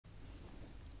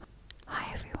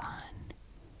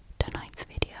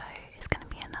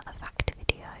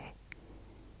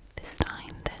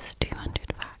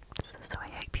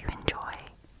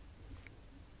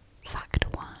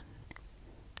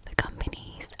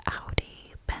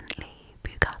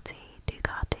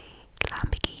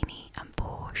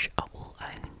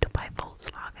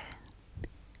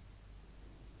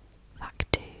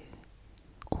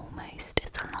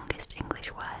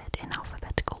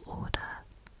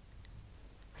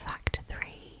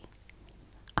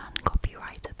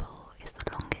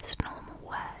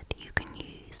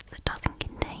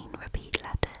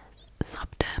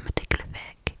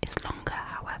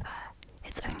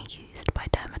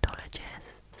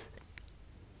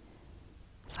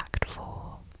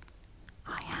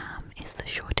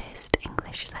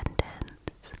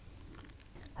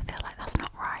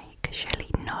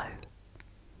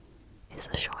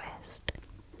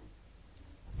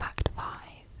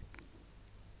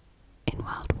In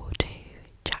World War II,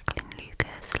 Jacqueline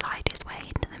Lucas lied his way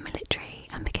into the military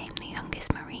and became the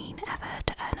youngest Marine ever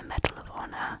to earn a Medal of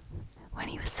Honor. When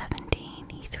he was 17,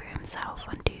 he threw himself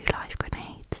on 2 live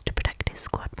grenades to protect his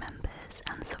squad members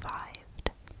and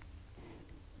survived.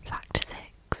 Fact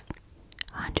 6.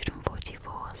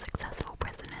 144 successful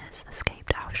prisoners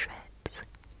escaped Auschwitz.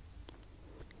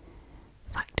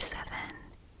 Fact 7.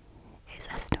 It is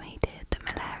estimated that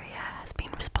malaria has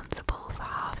been responsible for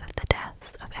half of the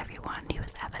deaths of everyone who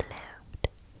has ever lived.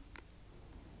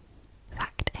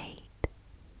 Fact 8.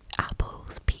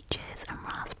 Apples, peaches and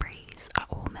raspberries are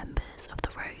all members of the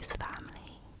rose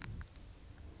family.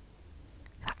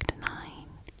 Fact 9.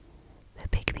 The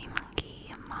pygmy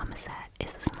monkey in marmoset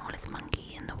is the smallest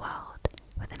monkey in the world,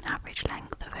 with an average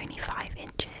length of only 5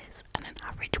 inches and an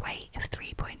average weight of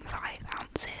 3.5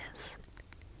 ounces.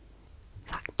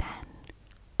 Fact 10.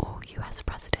 All US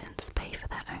presidents pay for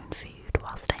their own food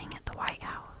while staying at the White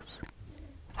House.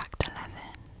 Fact 11.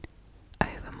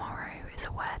 Overmorrow is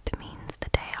a word that means the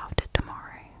day after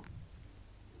tomorrow.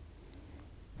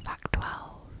 Fact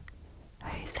 12.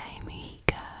 Jose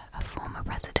Mujica, a former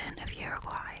president of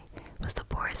Uruguay, was the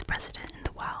poorest president in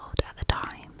the world at the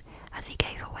time, as he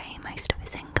gave away most of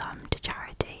his income to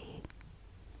charity.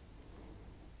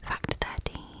 Fact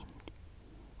 13.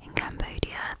 In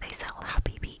Cambodia, they sell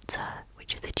Happy Pizza,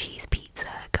 which is a cheese pizza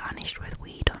garnished with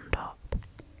weed on top.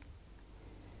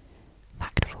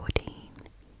 Fact 14.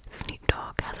 Snoop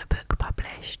Dogg has a book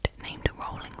published named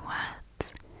Rolling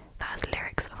Words that has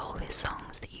lyrics of all his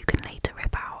songs that you can later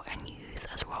rip out and use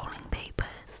as rolling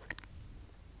papers.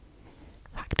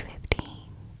 Fact 15.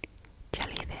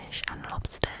 Jellyfish and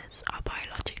lobsters are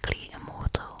biologically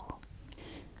immortal.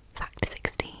 Fact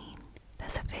 16.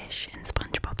 There's a fish in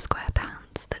SpongeBob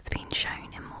SquarePants that's been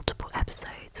shown in multiple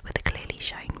episodes with a clearly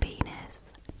shown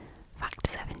penis. Fact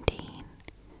 17.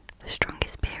 The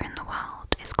strongest beer in the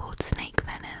world is called Snake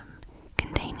Venom,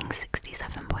 containing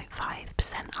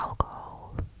 67.5%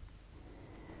 alcohol.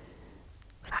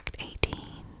 Fact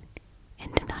 18.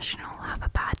 International Have a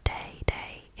Bad Day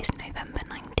is November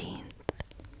 19th.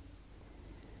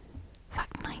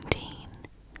 Fact 19.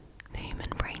 The human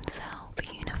brain cell, the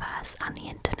universe and the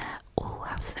internet all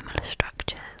have similar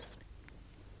structures.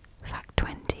 Fact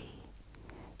 20.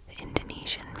 The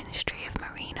Indonesian Ministry of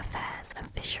Marine Affairs and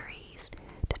Fisheries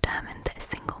determined that a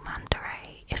single manta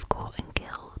ray, if caught and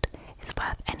killed, is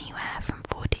worth anywhere from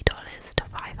 $40 to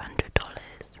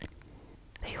 $500.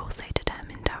 They also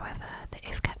determined, however, that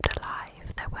if kept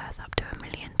alive, they're worth up to $1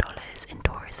 million in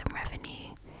tourism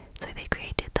revenue, so they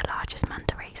created the largest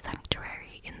manta ray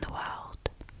sanctuary in the world.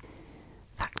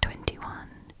 Fact 21.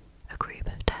 A group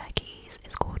of turkeys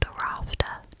is called a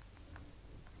rafter.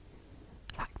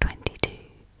 Fact 22.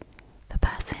 The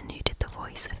person who did the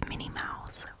voice of Minnie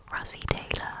Mouse, Rosie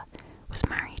Taylor, was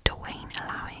married to Wayne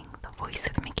Allowing, the voice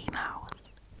of Mickey Mouse.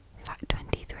 Fact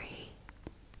 23.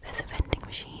 There's a vending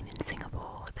machine in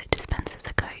Singapore that dispenses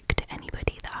a Coke to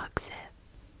anybody that hugs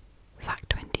it. Fact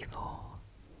 24.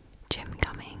 Jim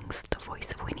Cummings, the voice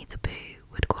of Winnie the Pooh,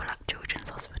 would call up children's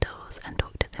hospitals and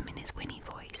talk to them in his Winnie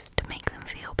voice to make them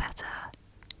feel better.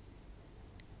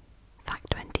 Fact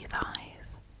 25.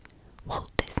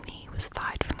 Walt Disney was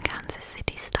fired from Kansas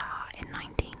City Star in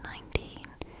 1919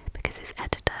 because his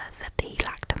editor said that he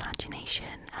lacked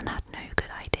imagination and had no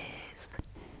good ideas.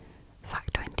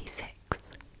 Fact 26.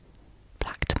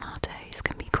 Black tomatoes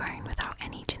can be grown without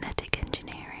any genetic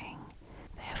engineering.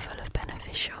 They are full of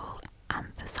beneficial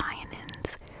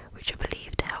anthocyanins, which are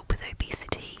believed to help with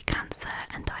obesity, cancer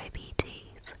and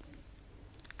diabetes.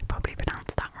 I probably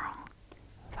pronounced that wrong.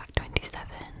 Fact 27.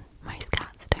 Most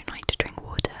cats don't like to drink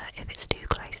water if it's too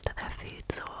close to their food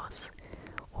source.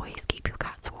 Always keep your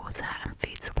cat's water and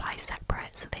food supply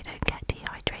separate so they don't get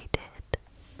dehydrated.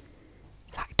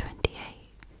 Fact 28.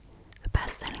 The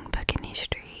best-selling book in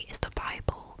history is the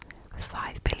Bible, with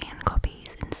 5 billion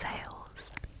copies in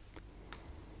sales.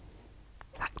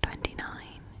 Fact 29.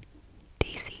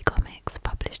 DC Comics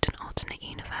published an alternate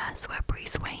universe where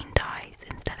Bruce Wayne dies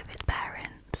instead of his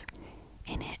parents.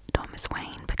 In it, Thomas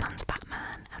Wayne becomes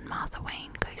Batman and Martha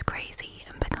Wayne goes crazy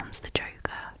and becomes the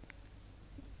Joker.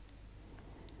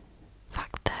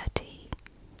 Fact 30.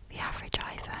 The average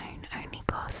iPhone only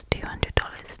costs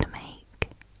 $200 to make.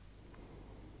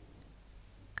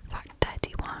 Fact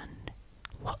 31.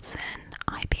 Watson,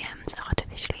 IBM's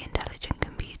artificially intelligent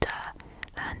computer,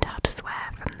 learned how to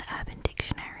swear from the Urban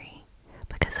Dictionary.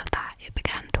 Because of that, it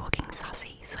began talking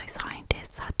sassy, so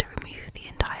scientists had to remove the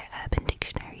entire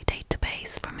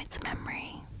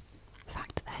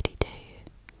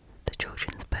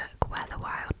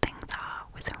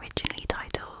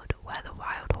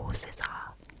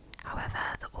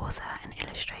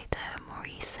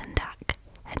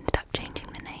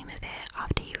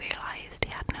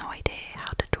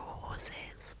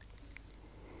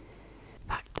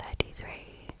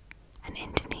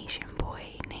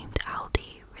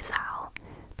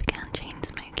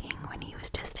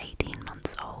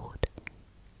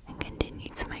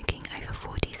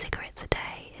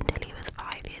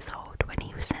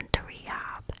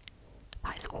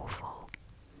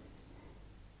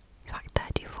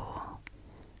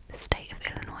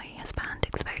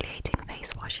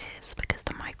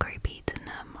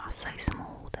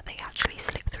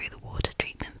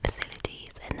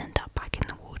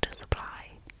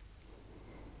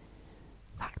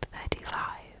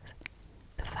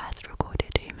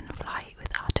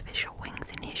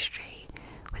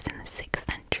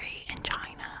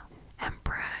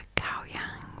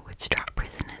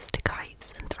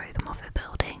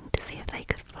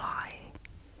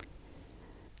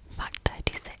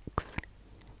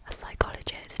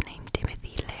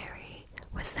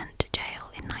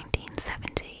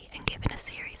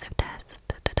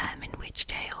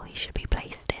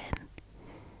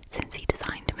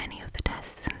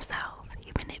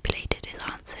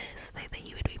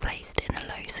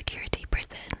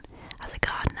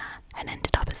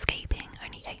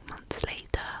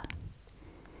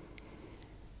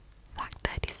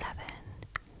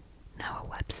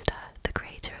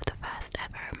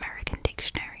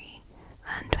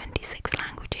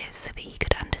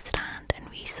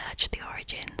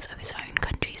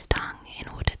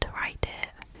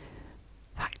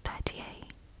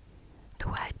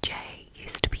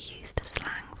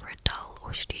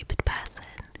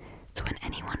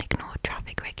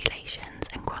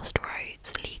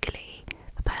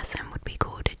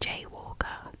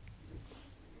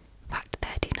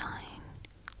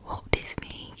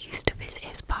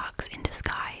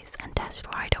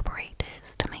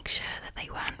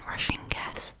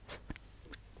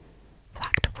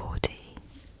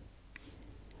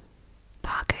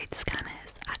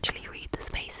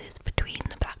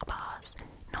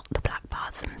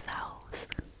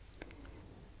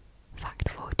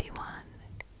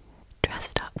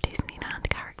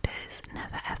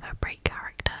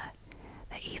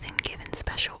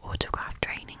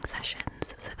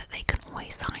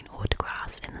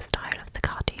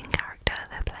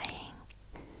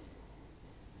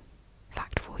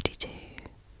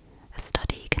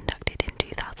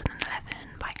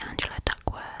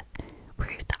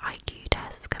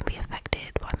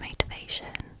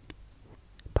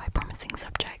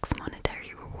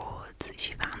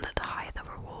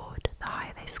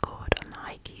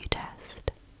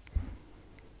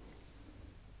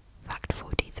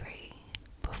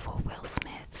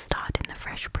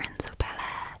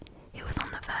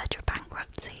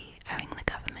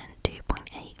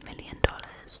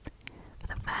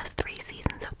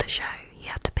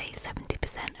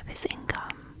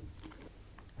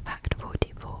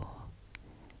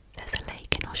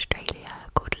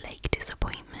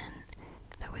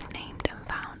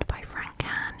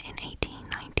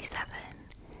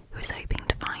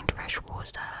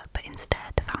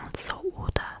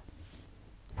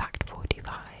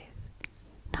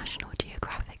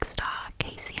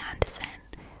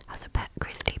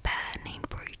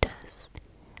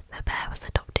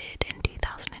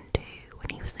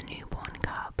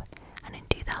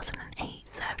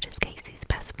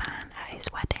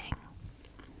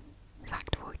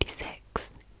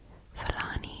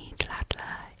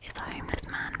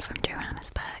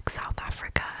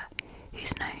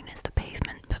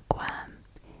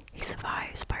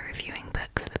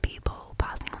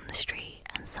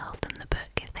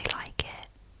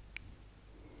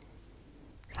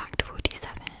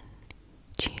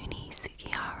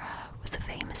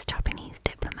famous Japanese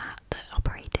diplomat that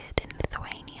operated in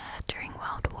Lithuania during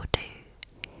World War II.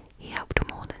 He helped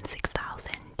more than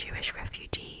 6,000 Jewish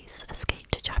refugees escape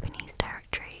to Japanese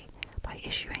territory by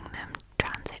issuing them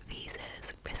transit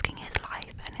visas, risking his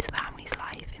life and his family's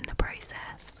life in the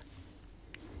process.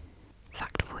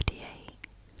 Fact 48.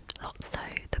 Lotso,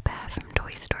 the bear from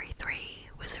Toy Story 3,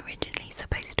 was originally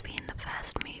supposed to be in the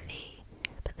first movie,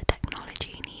 but the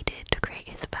technology needed to create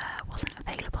his fur wasn't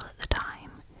available at the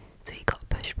time, so he got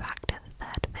pushed back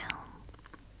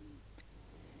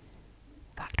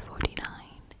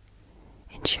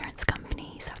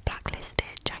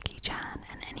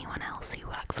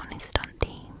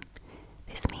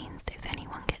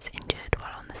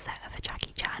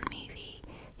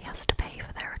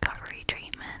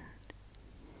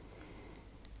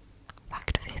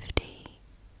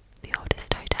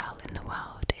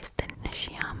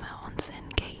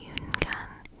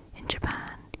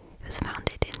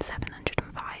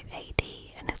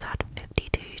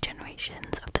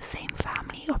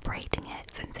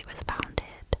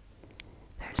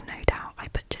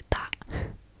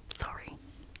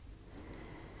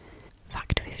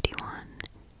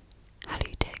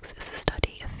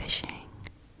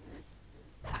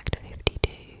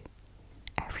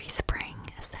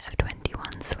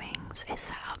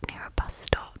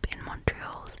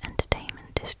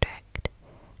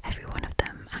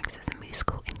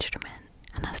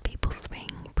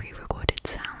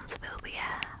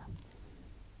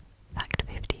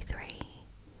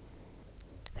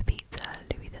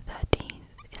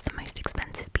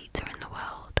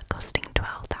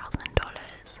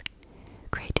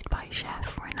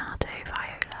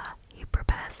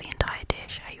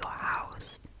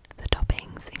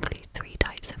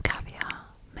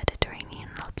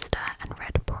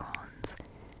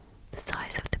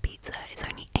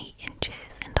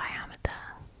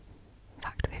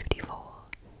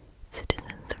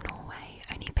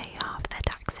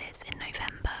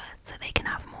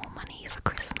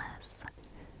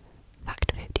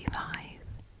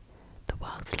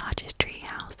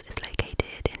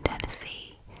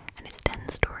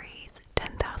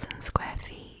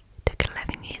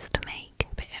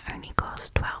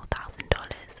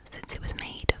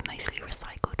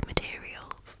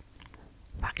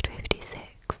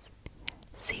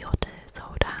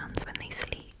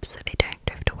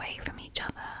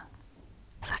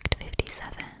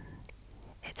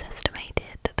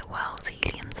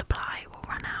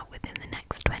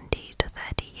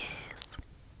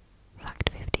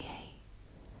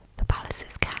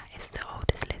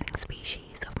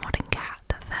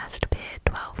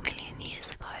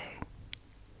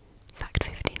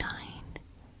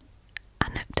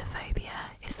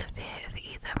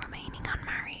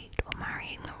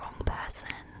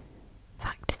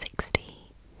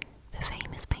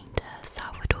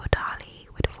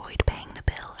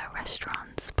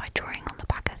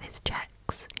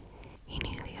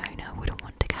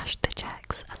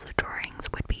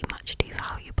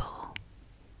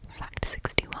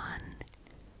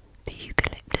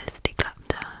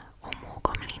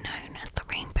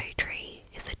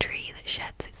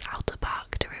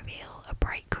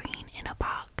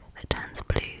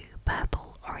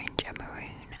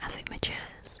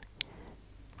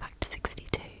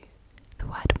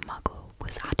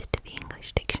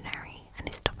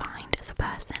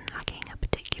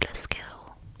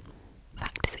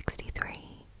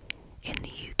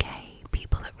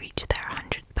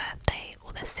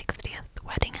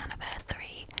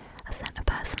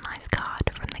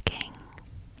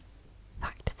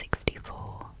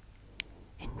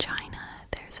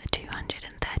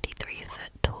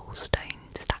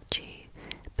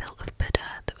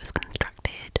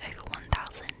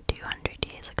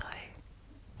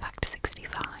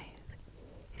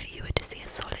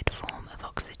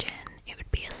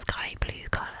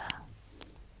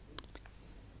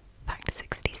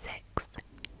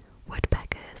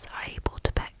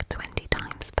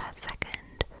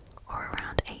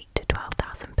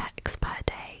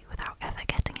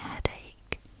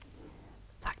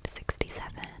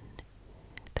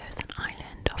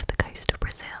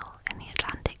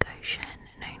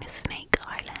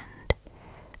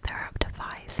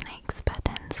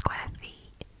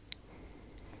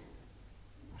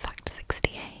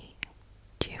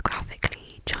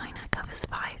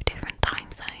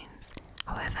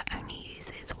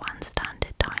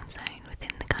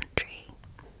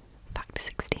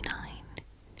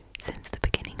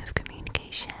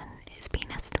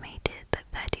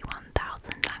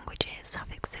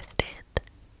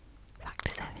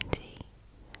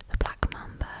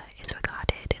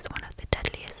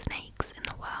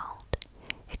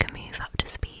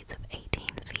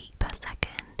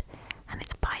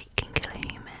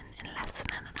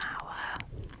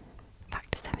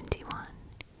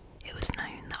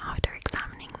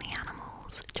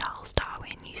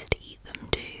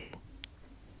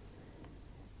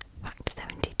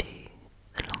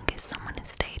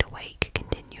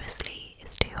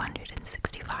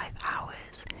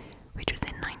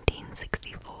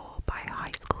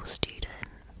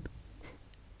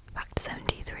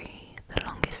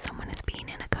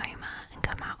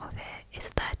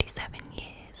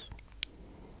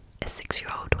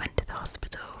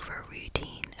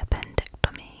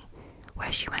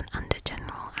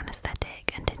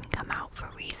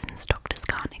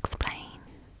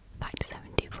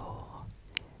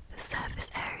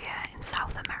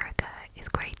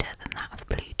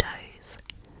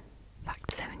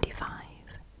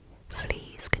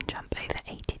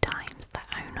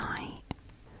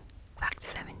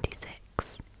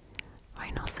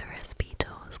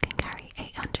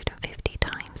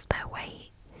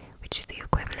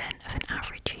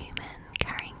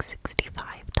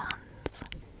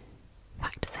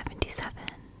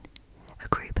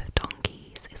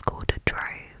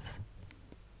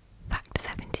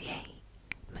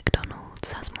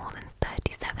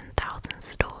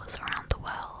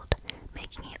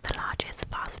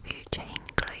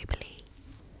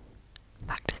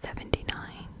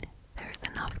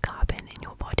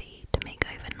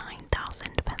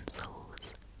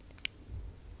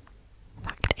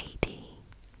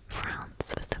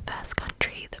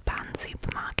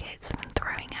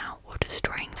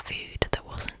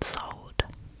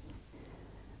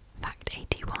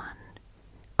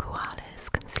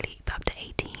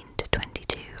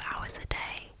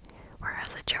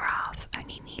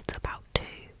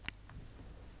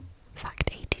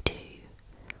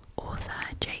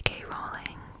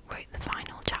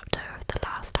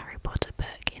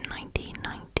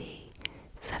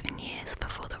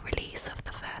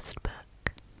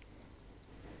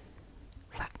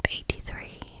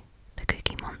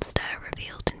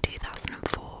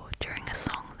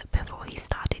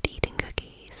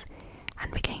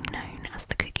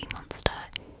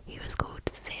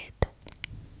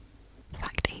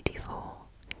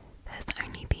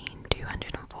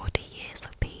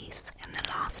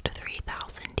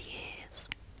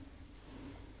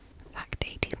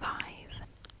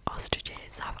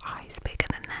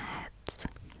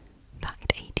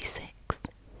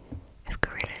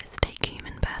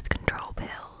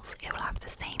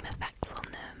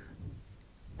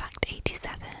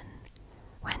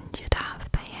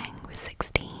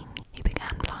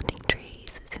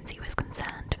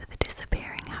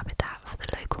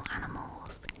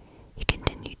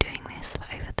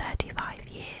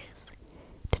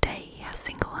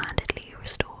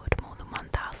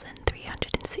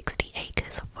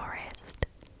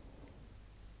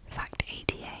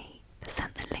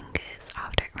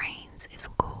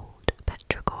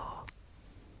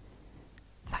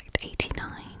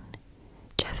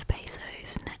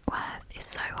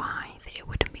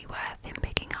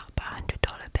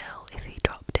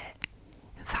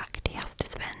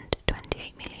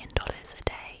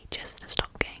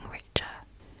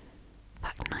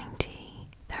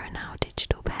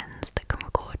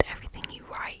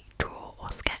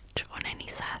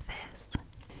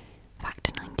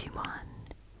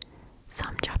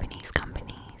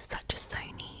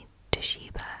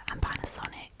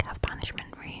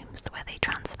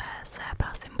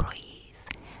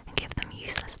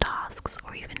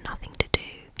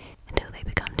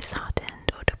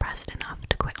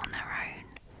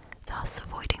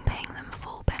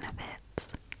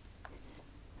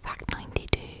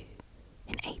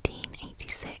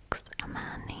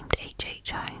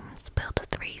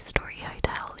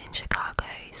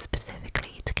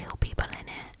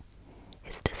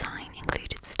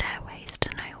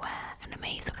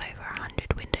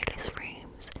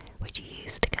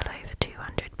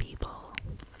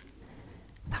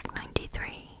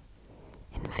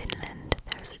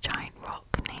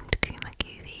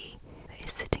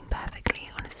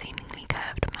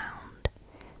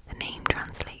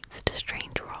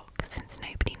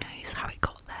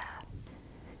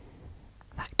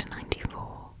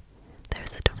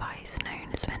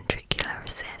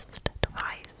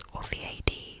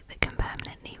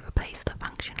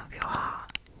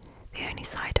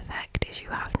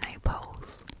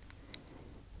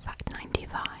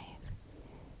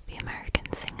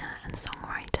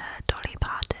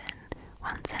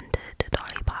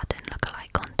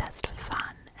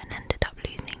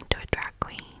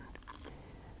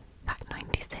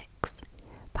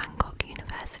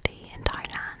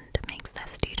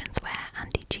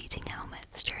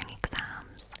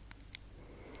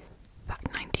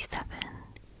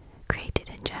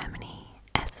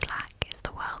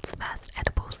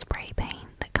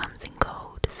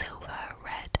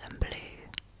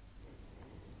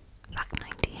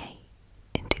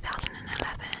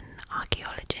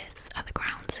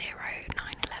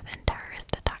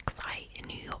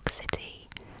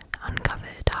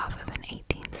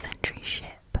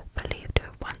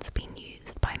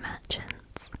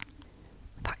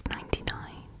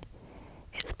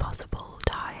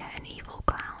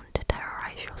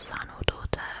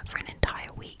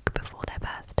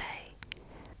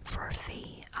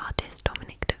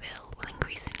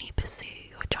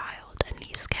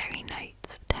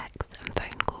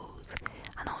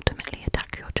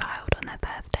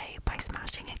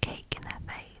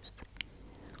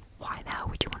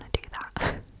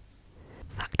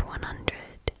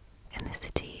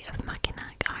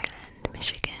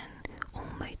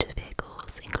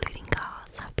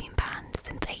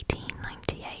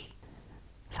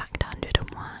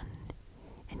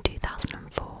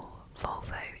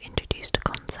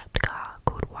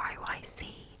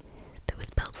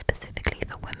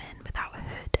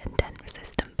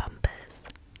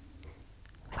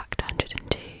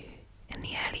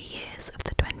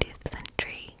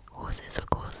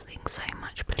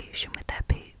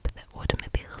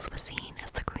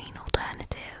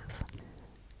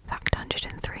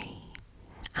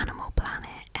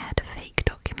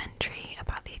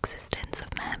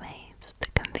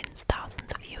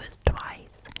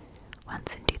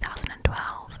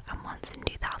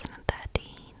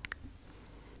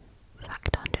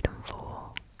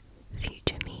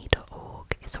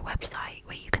is a website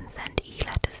where you can send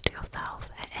e-letters to yourself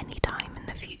at any time in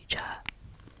the future.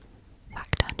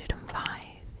 Fact 105.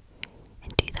 In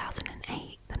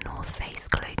 2008, the North Face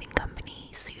clothing company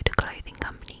sued a clothing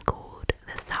company called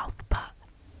the South Butt.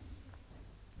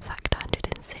 Fact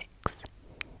 106.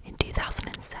 In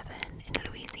 2007,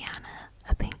 in Louisiana,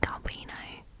 a pink albino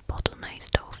bottlenose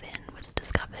dolphin was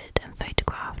discovered and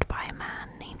photographed by a man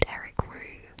named Eric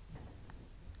Rue.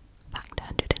 Fact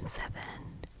 107.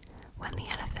 When the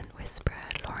elephant whisperer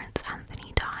Lawrence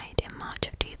Anthony died in March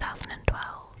of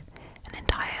 2012, an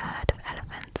entire herd of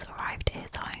elephants arrived at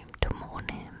his home to mourn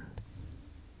him.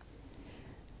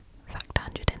 Fact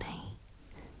 108.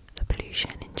 The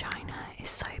pollution in China is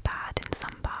so bad in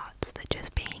some parts that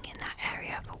just being in that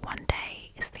area for one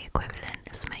day is the equivalent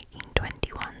of smoking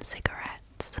 21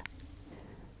 cigarettes.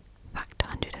 Fact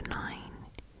 109.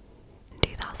 In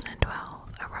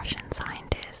 2012, a Russian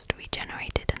scientist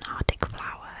regenerated an Arctic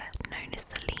flower known as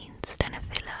Selene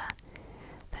stenophylla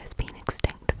that has been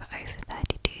extinct for over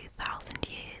 32,000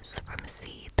 years from a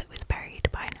seed that was buried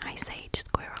by an Ice Age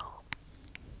squirrel.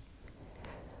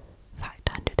 Fact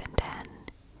 110.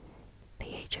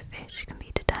 The age of fish can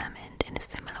be determined in a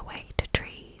similar way to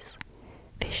trees.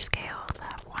 Fish scales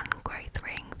have one growth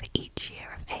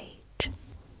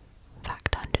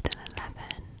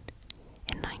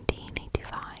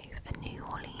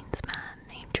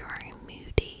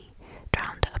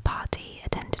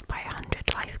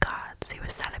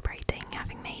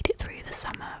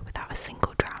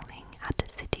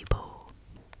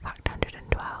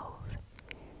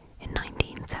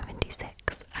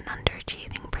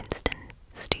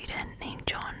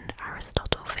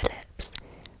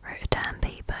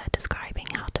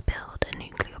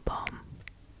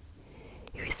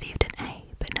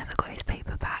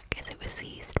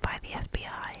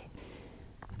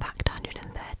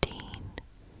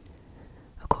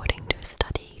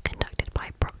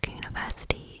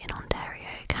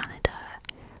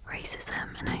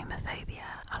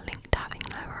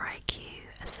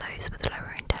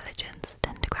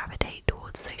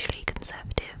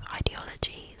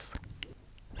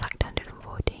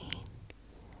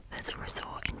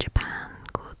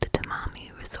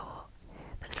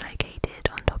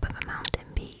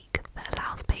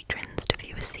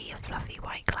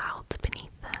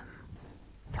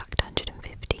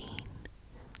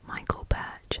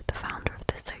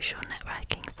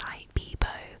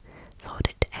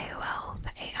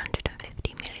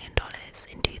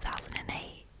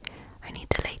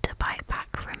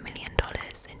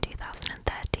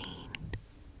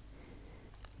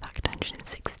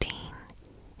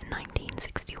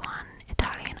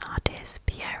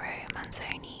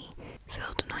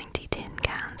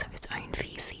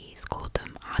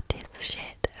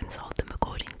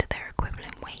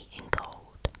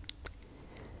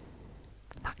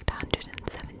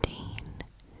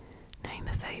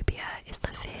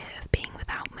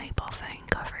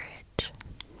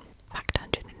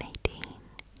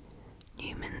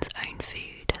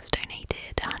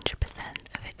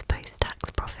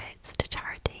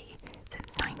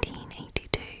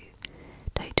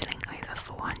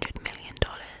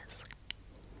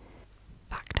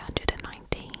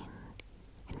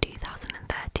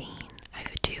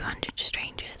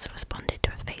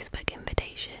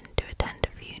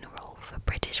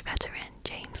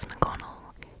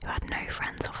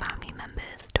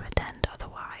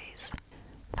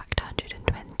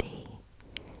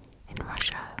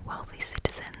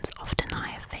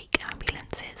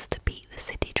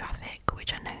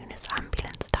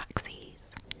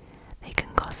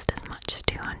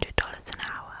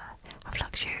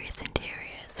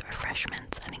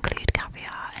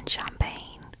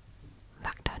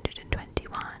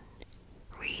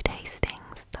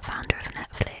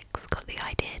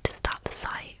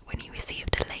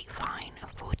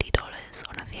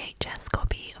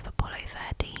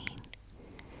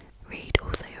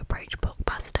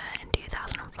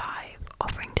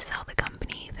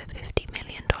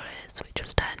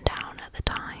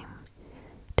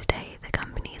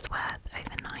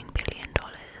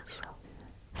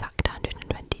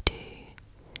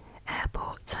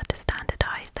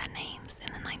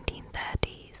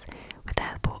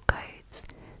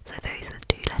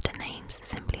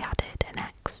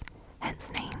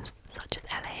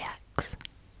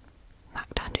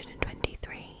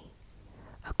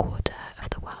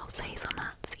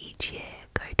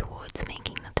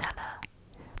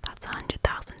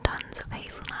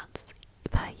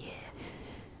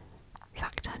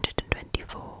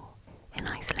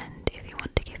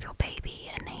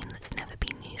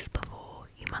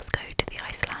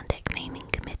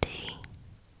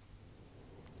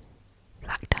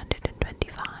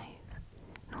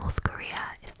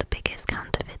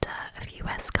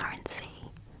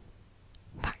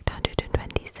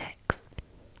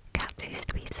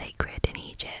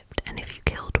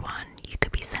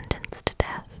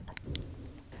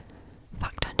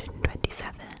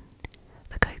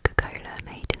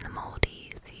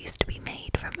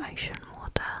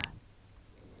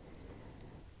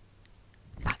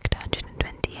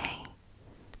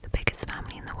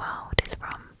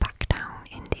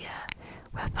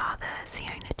where father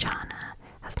Siona Chana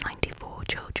has 94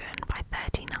 children by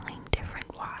 39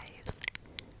 different wives.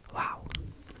 Wow.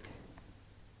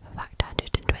 Fact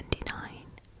 129.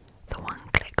 The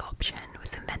one-click option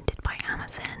was invented by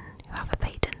Amazon, who have a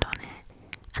patent on it,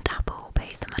 and Apple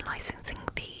pays them a licensing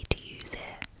fee to use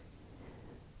it.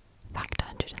 Fact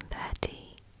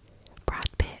 130. Brad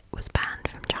Pitt was banned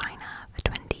from China for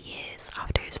 20 years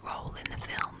after his role in the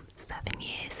film 7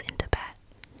 Years in Tibet.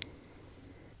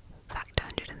 Fact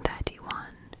 131.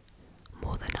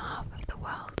 More than half of the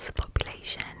world's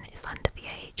population is under the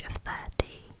age of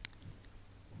 30.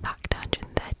 Fact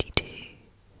 132.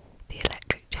 The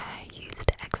electric chair used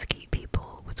to execute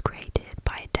people was created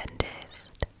by a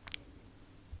dentist.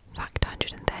 Fact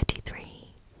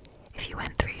 133. If you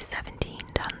went through 17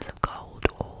 tons of gold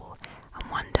ore and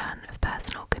 1 ton of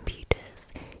personal computers,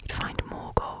 you'd find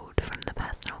more gold from the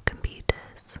personal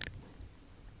computers.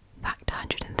 Fact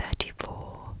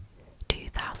 134.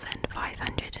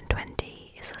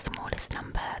 2,520 is the smallest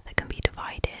number that can be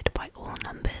divided by all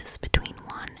numbers between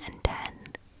 1 and 10.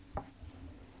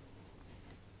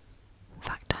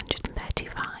 Fact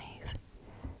 135.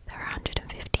 There are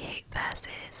 158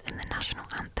 verses in the national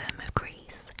anthem of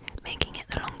Greece, making it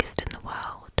the longest in the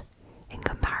world. In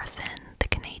comparison, the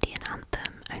Canadian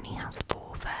anthem only has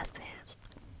 4 verses.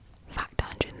 Fact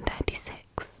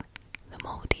 136. The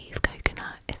Maldive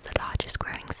coconut is the largest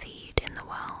growing seed in the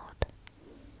world.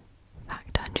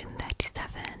 Fact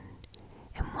 137.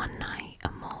 In one night,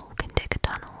 a mole can dig a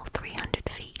tunnel 300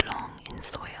 feet long in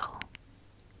soil.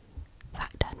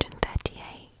 Fact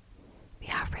 138. The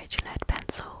average lead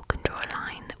pencil can draw a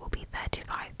line that will be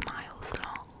 35 miles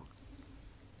long.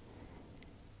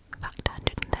 Fact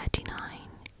 139.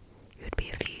 You would be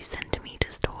a few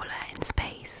centimeters taller in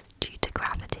space due to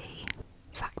gravity.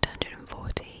 Fact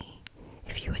 140.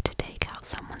 If you were to take out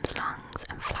someone's lungs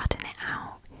and flatten it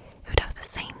out, it would have the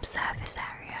same surface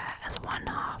area as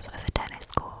 1/2 of a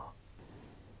tennis court.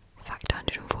 Fact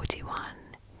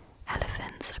 141.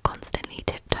 Elephants are constantly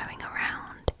tiptoeing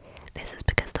around. This is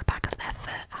because the back of their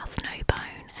foot has no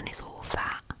bone and is all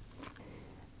fat.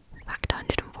 Fact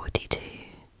 142.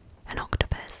 An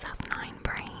octopus has 9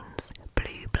 brains,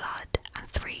 blue blood, and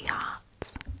 3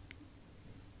 hearts.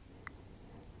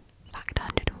 Fact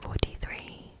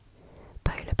 143.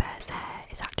 Polar bears' hair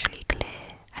is actually clear,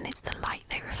 and it's the light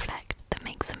they reflect that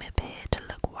makes them appear to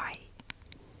look white.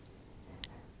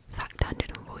 Fact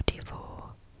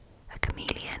 144. A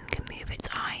chameleon can move its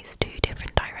eyes 2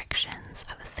 different directions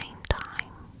at the same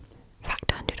time.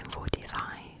 Fact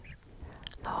 145.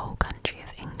 The whole country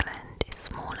of England is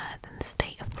smaller than the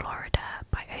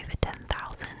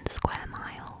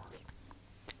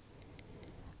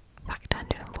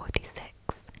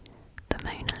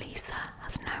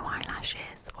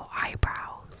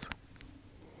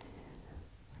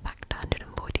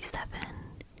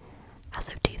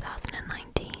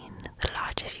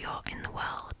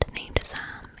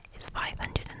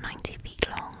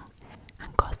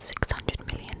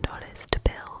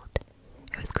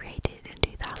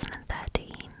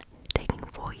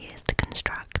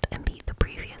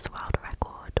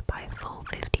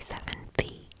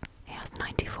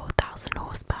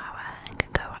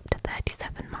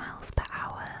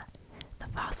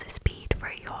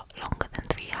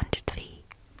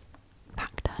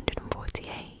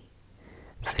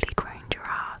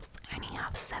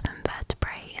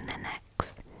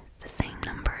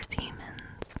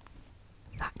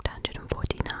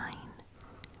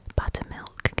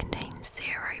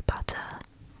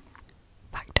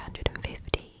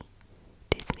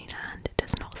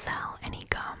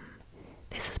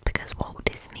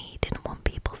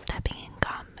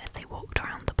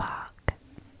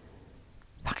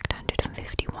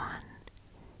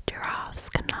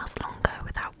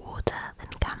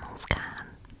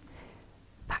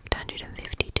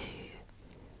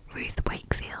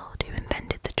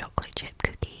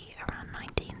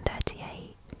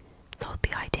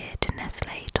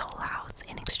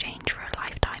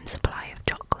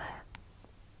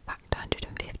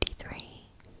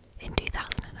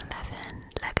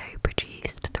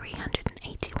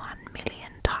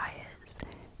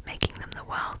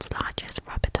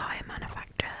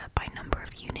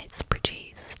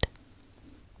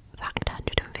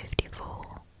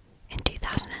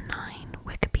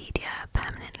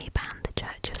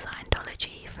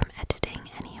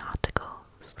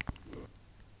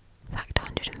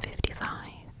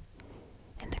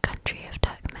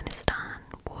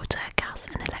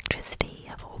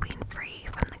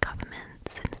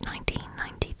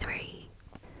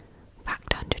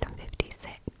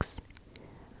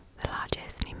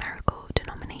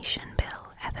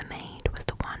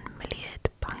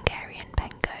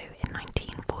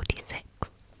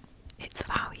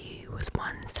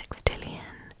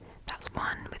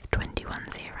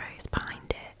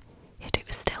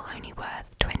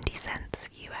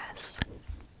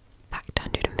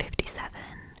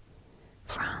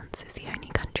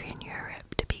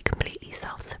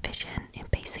efficient in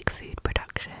basic food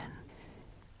production.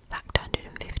 Fact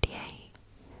 158.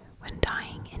 When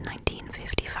dying in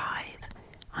 1955,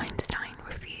 Einstein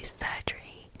refused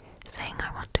surgery, saying,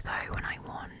 "I want to go when I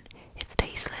want. It's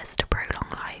tasteless to prolong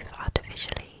life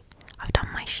artificially. I've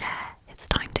done my share. It's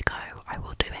time to go. I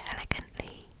will do it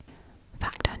elegantly."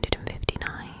 Fact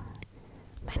 159.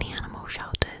 Many animal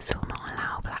shelters will not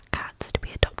allow black cats to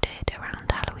be adopted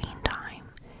around Halloween time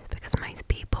because most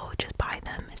people just buy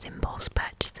them as impulse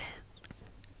purchases.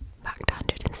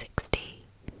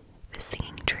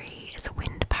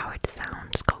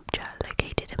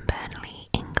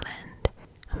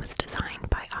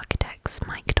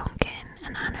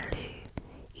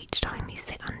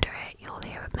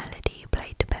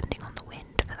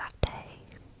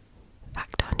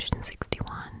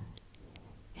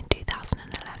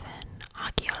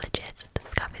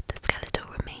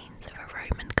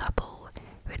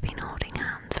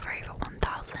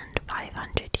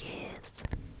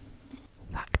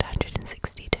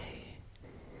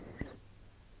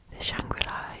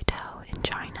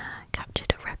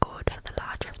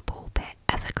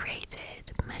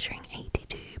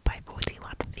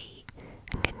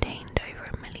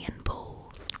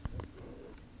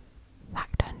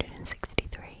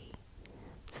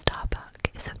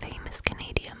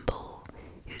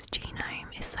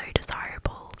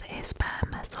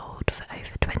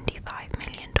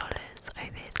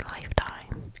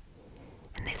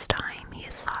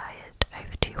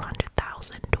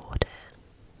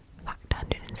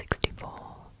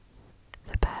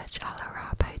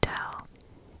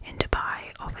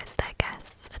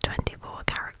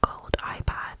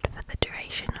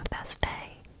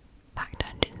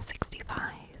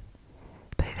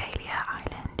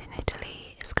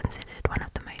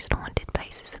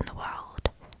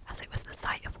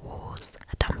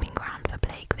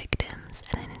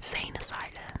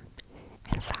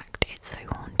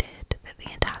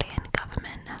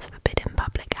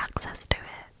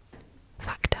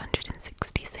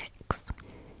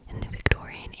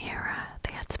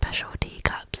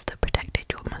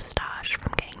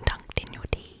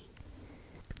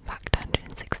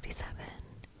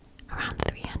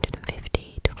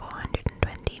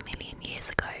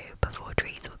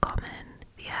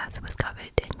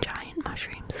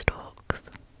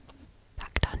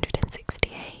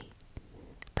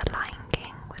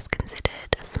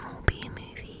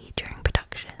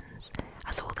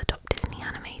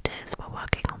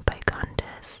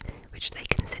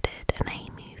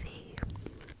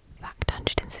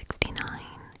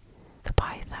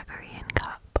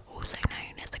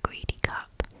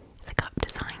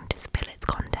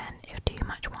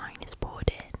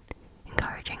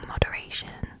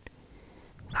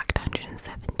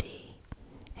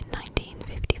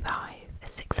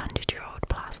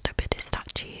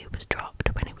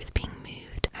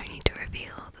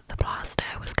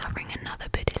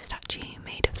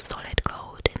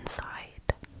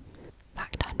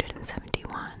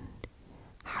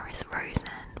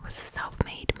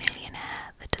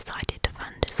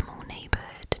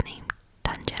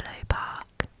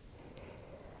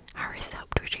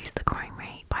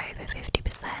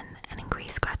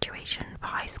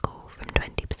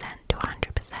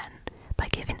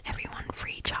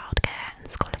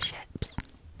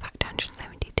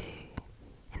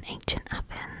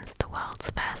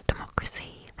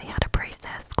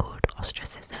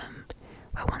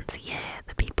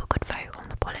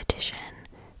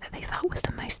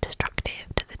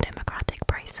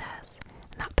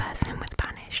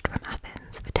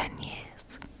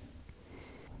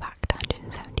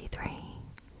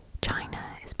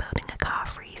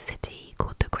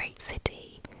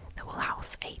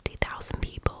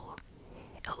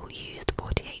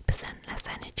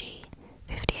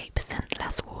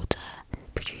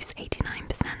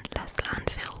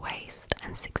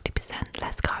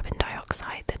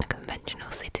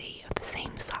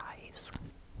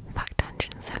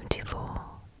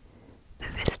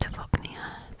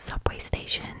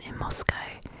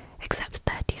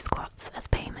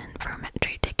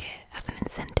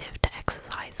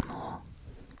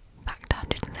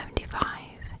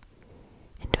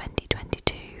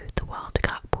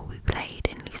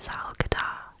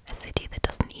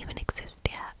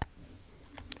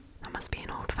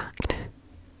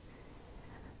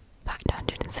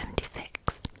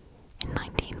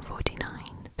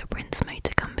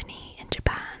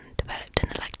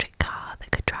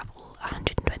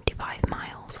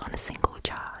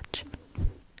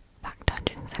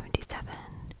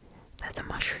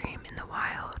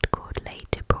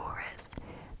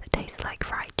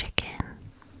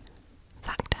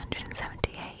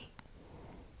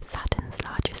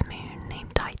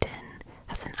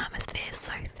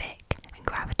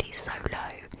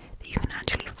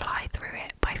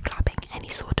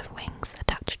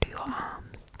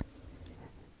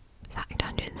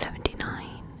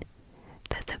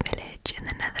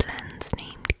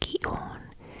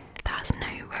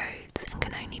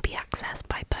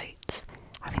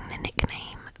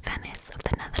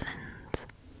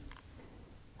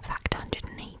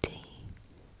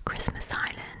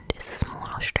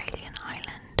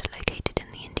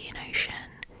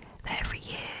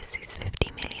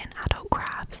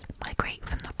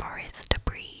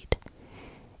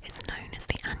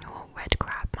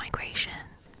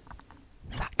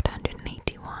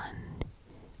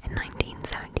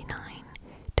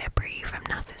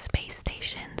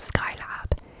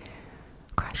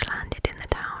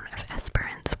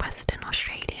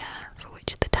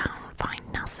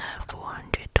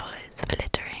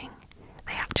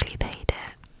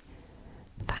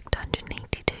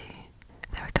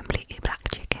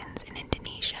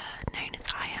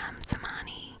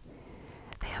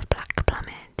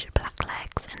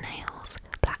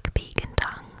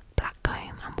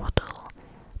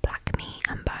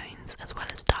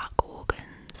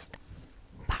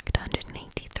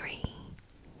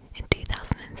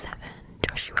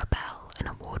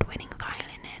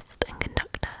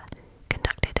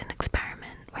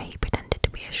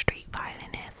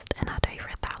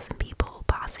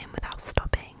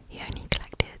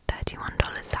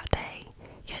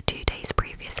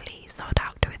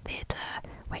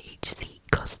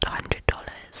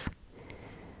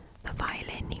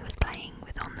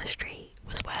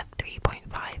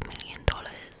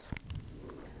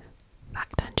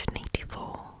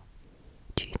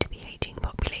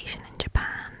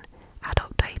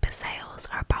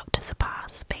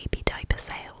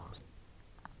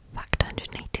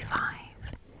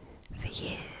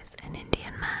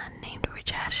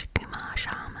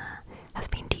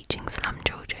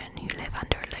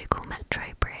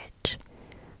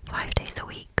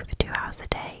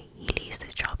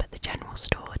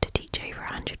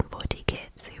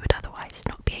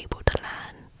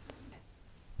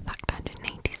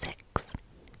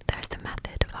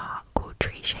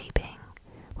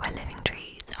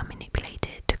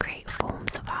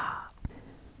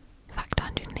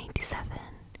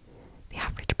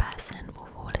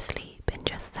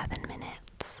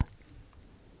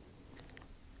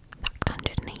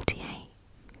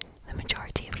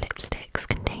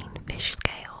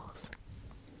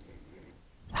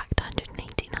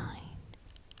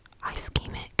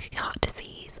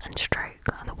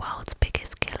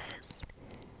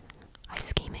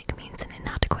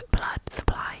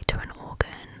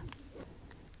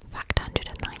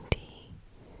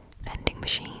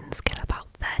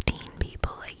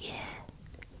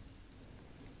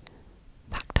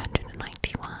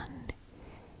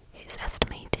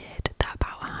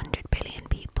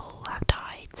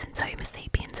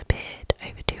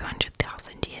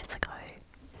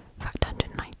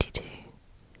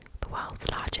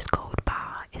 largest gold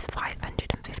bar is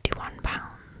 551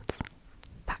 pounds.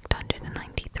 Fact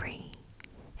 193.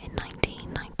 In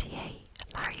 1998,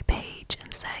 Larry Page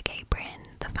and Sergey Brin,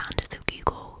 the founders of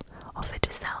Google, offered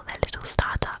to sell their little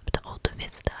startup to Alta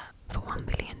Vista for $1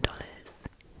 billion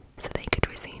so they could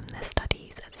resume their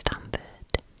studies at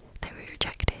Stanford. They were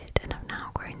rejected and have now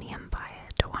grown the empire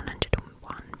to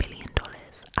 $101 billion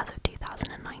as of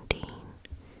 2019.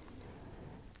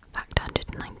 Fact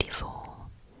 194.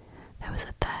 There was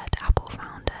a third Apple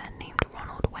founder named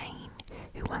Ronald Wayne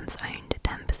who once owned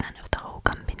 10% of the whole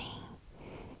company.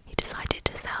 He decided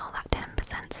to sell that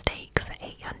 10% stake for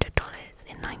 $800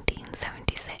 in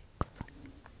 1976.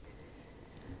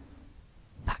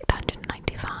 Fact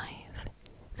 195.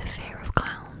 The fear of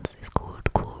clowns is called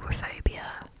coulrophobia.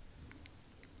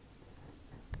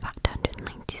 Fact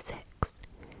 196.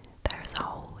 There is a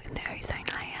hole in the ozone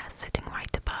layer sitting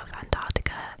right above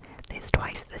Antarctica that is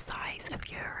twice the size of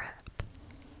Europe.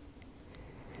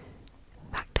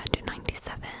 Fact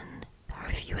 197. There are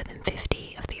fewer than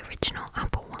 50 of the original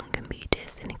Apple I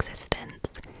computers in existence,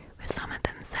 with some of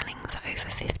them selling for over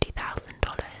 $50,000.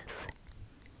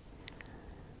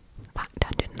 Fact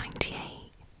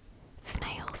 198.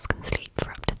 Snails can sleep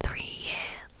for up to 3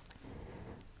 years.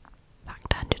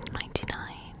 Fact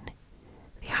 199.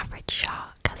 The average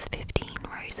shark has 15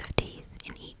 rows of